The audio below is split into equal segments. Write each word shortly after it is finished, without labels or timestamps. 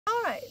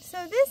Alright,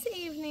 so this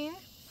evening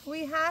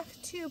we have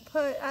to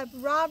put up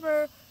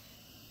robber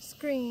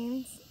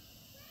screens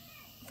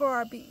for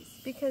our bees,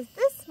 because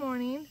this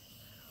morning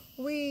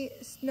we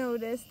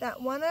noticed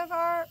that one of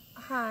our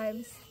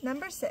hives,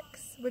 number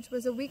 6, which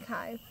was a weak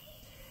hive,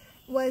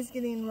 was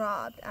getting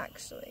robbed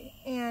actually.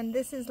 And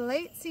this is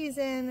late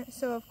season,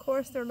 so of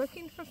course they're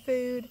looking for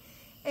food,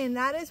 and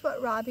that is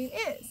what robbing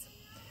is.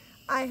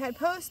 I had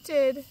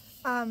posted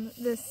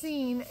the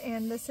scene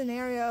and the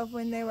scenario of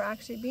when they were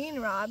actually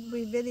being robbed.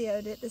 We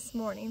videoed it this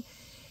morning,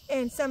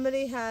 and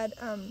somebody had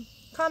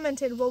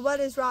commented, well, what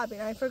is robbing?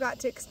 I forgot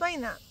to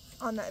explain that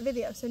on that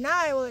video, so now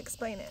I will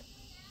explain it.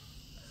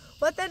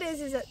 What that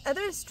is that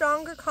other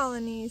stronger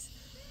colonies,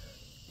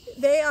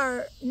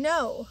 I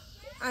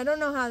don't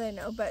know how they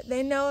know, but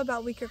they know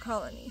about weaker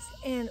colonies.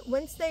 And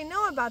once they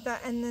know about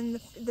that, and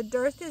then the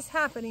dearth is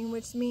happening,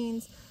 which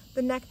means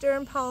the nectar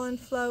and pollen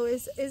flow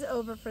is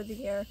over for the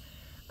year,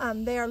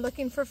 they are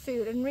looking for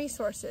food and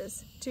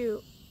resources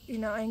to,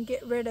 and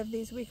get rid of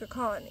these weaker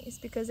colonies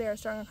because they are a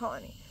stronger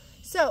colony.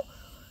 So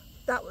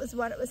that was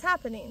what was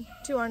happening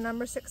to our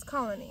number 6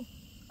 colony.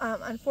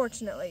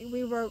 Unfortunately,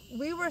 we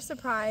were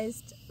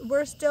surprised.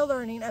 We're still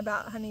learning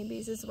about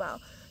honeybees as well.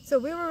 So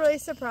we were really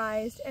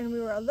surprised, and we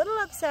were a little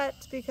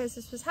upset because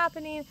this was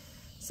happening.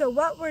 So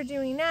what we're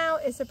doing now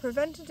is a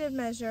preventative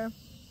measure,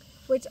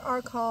 which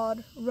are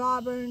called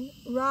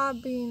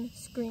robbing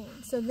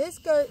screens. So this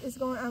is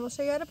going, I will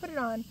show you how to put it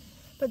on,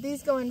 but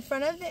these go in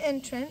front of the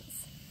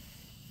entrance.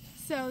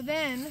 So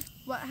then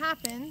what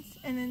happens,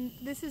 and then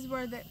this is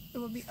where it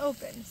will be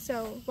open.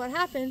 So what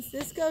happens,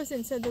 this goes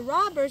in. So the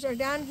robbers are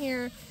down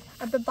here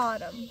at the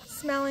bottom,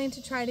 smelling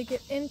to try to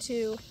get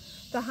into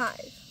the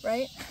hive,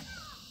 right?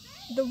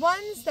 The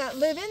ones that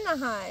live in the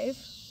hive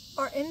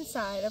are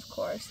inside, of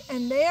course,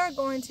 and they are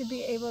going to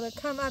be able to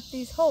come up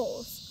these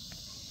holes.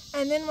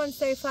 And then once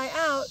they fly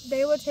out,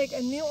 they will take a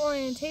new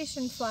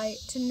orientation flight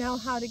to know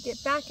how to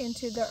get back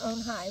into their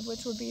own hive,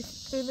 which will be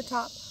through the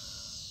top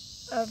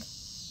of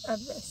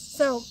this.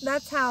 So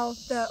that's how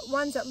the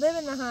ones that live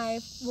in the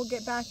hive will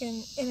get back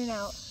in and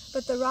out,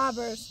 but the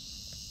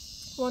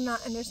robbers will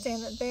not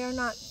understand that. They are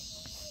not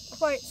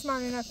quite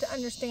smart enough to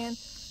understand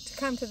to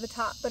come to the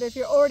top. But if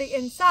you're already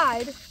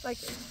inside, like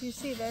if you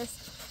see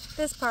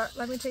this part,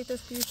 let me take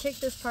this, you take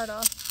this part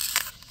off.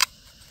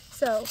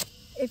 So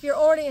if you're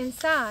already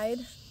inside,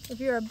 if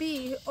you're a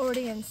bee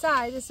already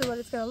inside, this is what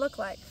it's going to look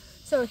like.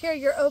 So here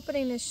your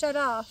opening is shut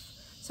off,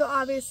 so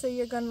obviously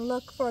you're going to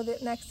look for the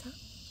next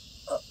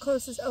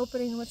closest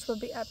opening, which will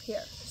be up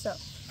here. So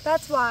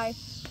that's why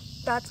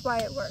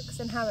it works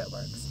and how it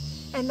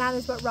works, and that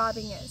is what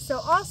robbing is. So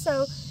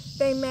also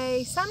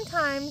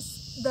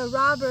sometimes the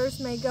robbers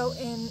may go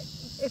in,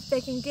 if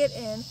they can get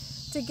in,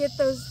 to get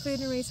those food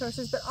and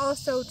resources, but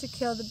also to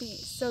kill the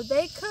bees. So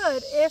they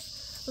could,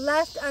 if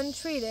left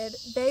untreated,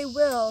 they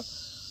will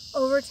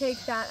overtake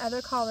that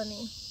other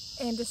colony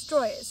and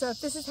destroy it. So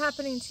if this is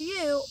happening to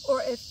you,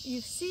 or if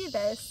you see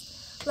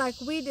this like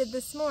we did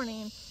this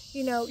morning,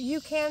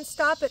 you can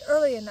stop it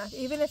early enough,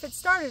 even if it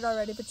started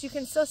already, but you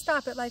can still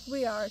stop it like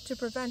we are to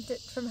prevent it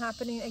from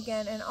happening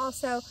again. And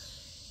also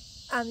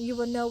you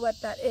will know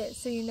what that is,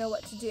 so you know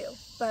what to do.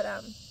 But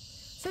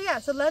so yeah,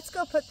 so let's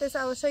go put this.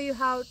 I will show you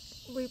how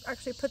we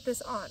actually put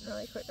this on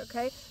really quick,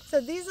 okay? So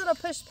these little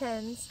push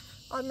pins,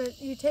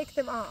 you take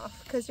them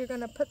off because you're going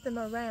to put them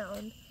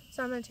around.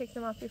 So I'm going to take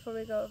them off before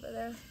we go over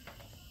there.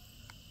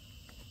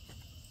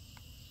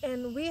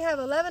 And we have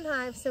 11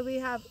 hives, so we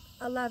have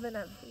 11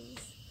 of these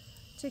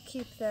to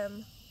keep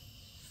them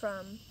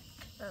from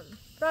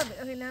robbing.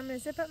 Okay, now I'm going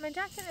to zip up my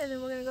jacket, and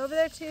then we're going to go over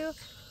there to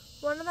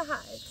one of the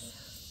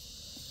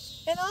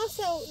hives. And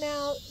also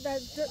now that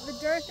the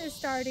dearth is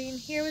starting,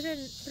 here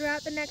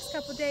throughout the next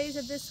couple days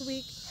of this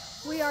week,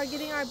 we are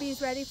getting our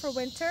bees ready for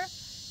winter.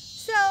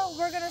 So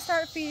we're going to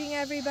start feeding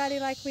everybody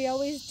like we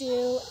always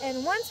do.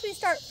 And once we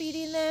start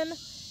feeding them,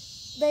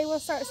 they will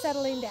start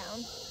settling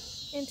down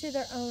into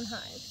their own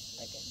hive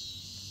again.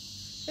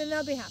 Then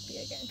they'll be happy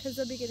again because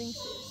they'll be getting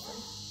food.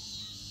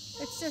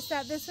 So it's just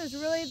that this was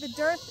really, the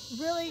dearth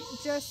really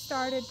just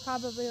started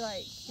probably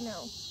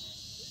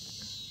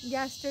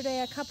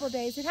yesterday, a couple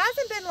days. It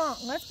hasn't been long.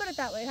 Let's put it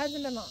that way. It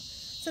hasn't been long.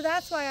 So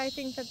that's why I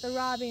think that the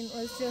robbing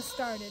was just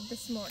started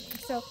this morning.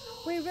 So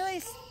we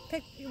really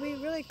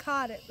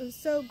caught it. I was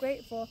so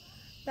grateful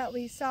that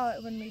we saw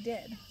it when we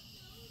did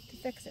to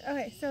fix it.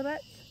 Okay, so where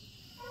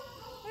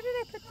did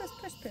I put this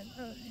push pin?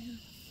 Oh,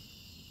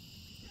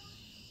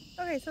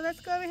 yeah. Okay, so let's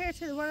go over here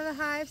to one of the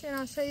hives, and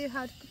I'll show you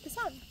how to put this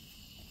on.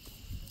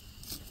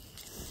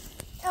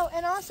 Oh,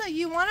 and also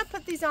you want to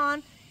put these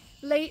on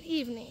late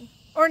evening,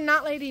 or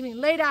not late evening,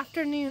 late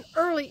afternoon,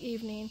 early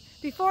evening,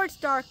 before it's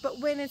dark, but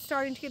when it's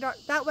starting to get dark.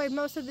 That way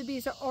most of the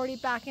bees are already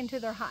back into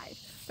their hive.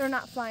 They're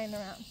not flying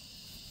around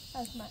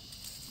as much.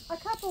 A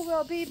couple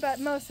will be, but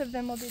most of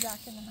them will be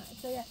back in the hive.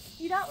 So yeah,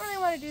 you don't really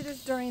want to do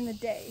this during the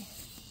day.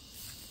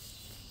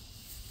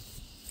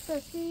 So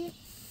see,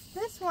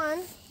 this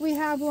one, we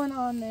have one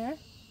on there.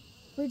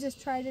 We just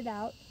tried it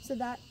out, so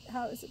that's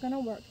how it's going to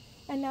work.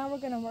 And now we're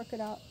going to work it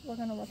out. We're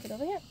going to work it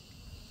over here.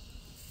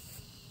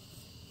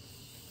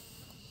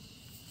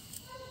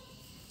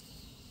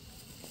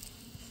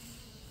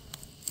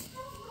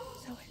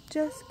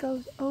 just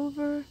goes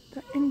over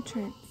the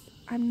entrance.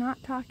 I'm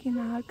not talking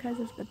loud because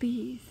of the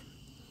bees.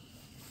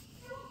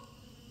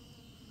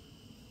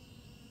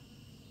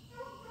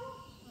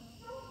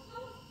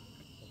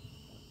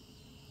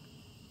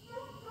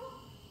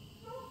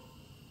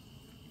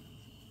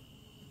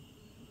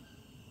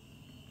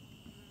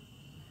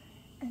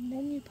 And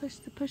then you push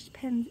the push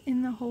pins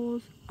in the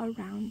holes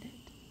around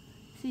it.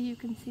 So you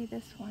can see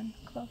this one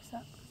close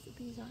up because the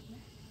bees aren't there.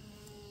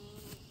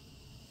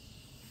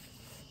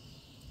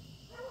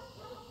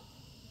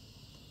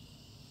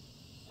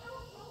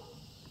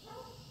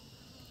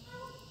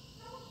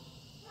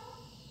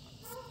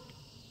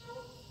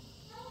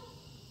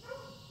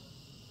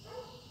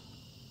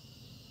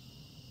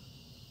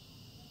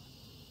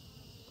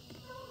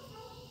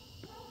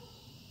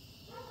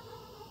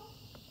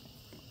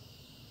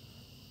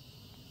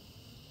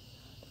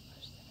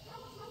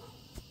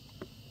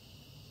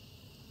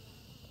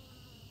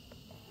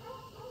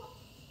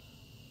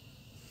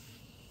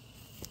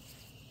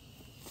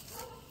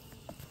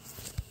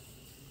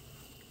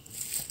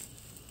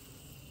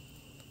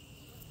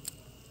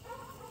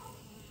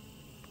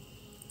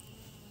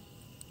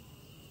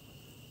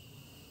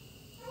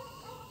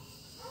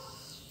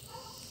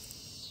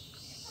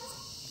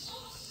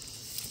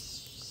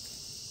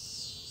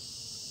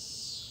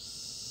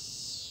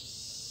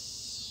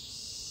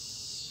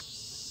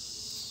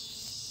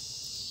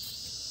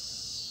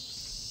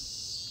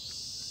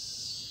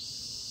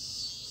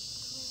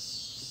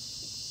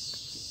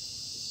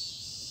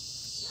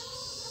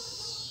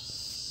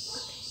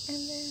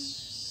 And then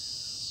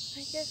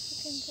I guess we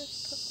can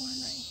just put one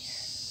right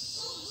here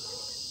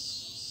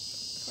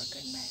for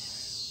good measure.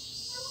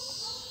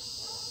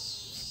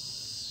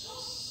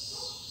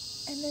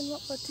 And then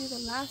what we'll do, the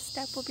last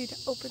step will be to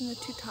open the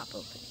two top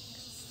openings.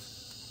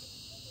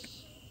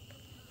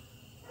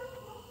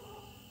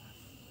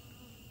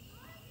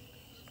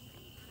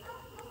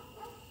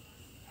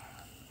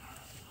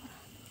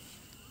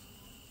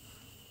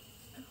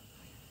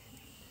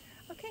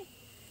 Okay.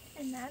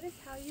 And that is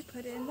how you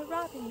put in the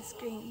robbing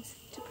screens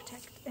to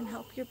protect and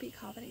help your bee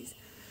colonies.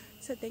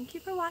 So thank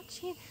you for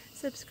watching.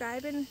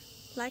 Subscribe and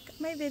like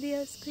my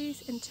videos,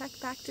 please, and check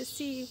back to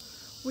see.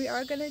 We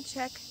are going to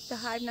check the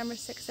hive number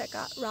 6 that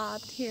got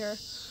robbed here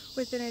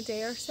within a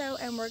day or so,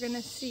 and we're going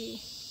to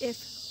see if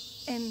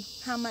and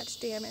how much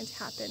damage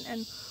happened.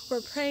 And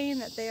we're praying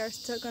that they are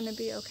still going to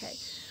be okay.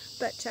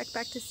 But check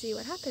back to see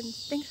what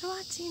happens. Thanks for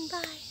watching.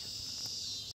 Bye.